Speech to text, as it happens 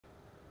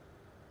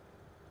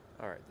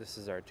Alright, this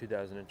is our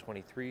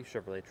 2023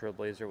 Chevrolet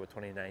Trailblazer with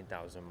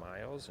 29,000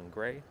 miles in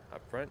gray.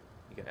 Up front,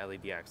 you got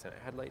LED accent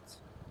headlights,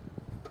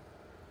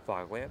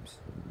 fog lamps,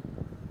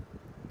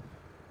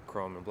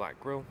 chrome and black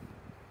grille,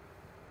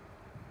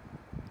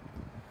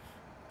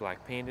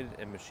 black painted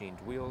and machined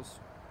wheels.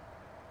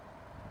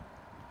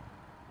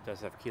 It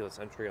does have keyless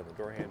entry on the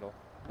door handle.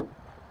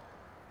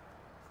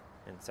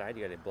 Inside,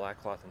 you got a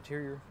black cloth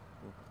interior,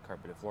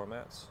 carpeted floor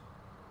mats.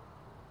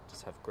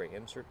 Just have gray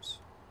inserts.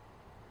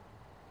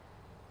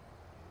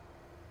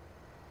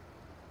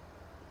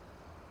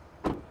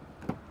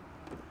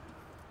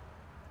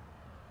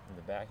 In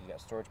the back, you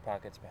got storage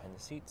pockets behind the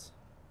seats.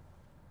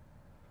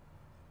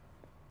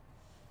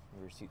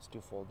 Your seats do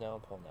fold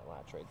down, pulling that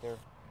latch right there.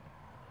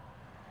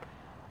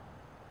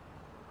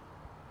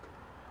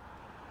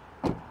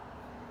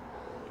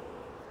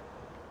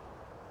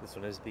 This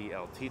one is the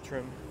LT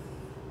trim,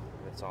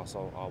 and it's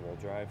also all-wheel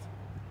drive.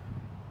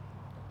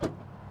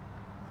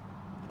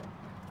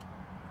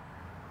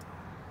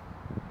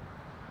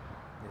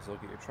 Let's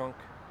look at your trunk.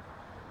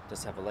 It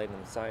does have a light on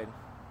the side,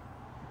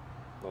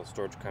 little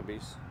storage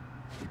cubbies.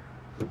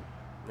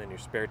 Then your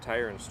spare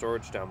tire and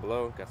storage down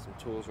below. Got some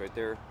tools right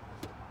there.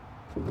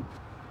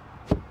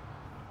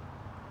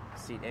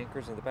 Seat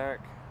anchors in the back.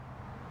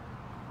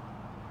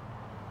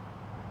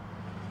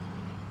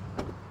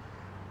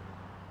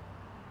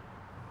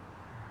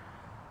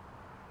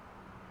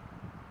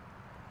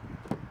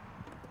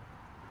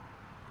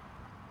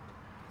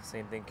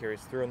 Same thing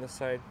carries through on this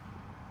side.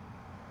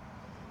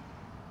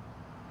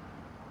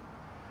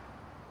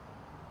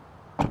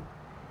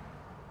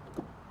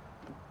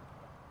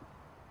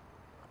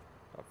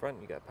 Up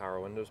front, you got power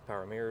windows,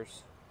 power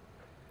mirrors,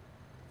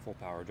 full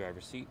power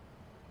driver's seat.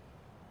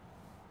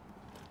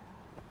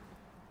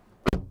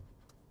 Just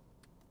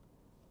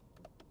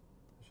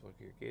look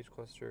at your gauge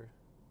cluster.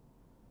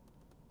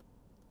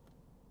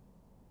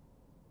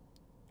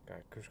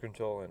 Got cruise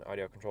control and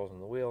audio controls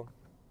on the wheel.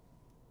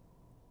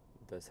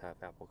 It does have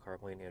Apple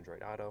CarPlay and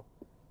Android Auto.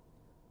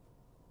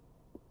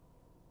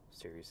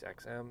 Sirius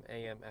XM,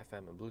 AM,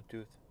 FM, and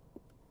Bluetooth.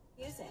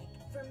 Music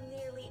from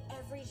nearly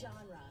every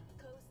genre,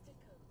 coast to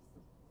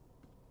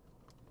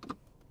coast.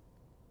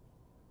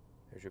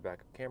 There's your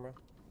backup camera.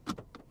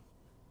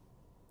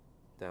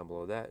 Down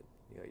below that,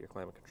 you got your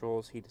climate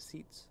controls, heated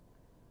seats,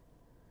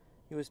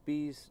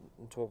 USBs,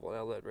 and 12-volt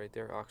outlet right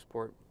there, aux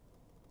port.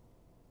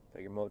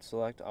 Got your mode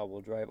select,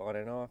 all-wheel drive on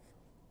and off.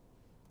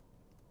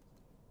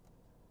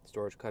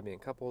 Storage cubby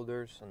and cup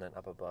holders, and then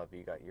up above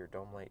you got your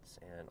dome lights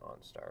and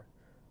OnStar.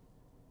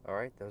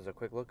 Alright, that was a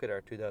quick look at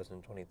our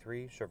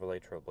 2023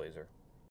 Chevrolet Trailblazer.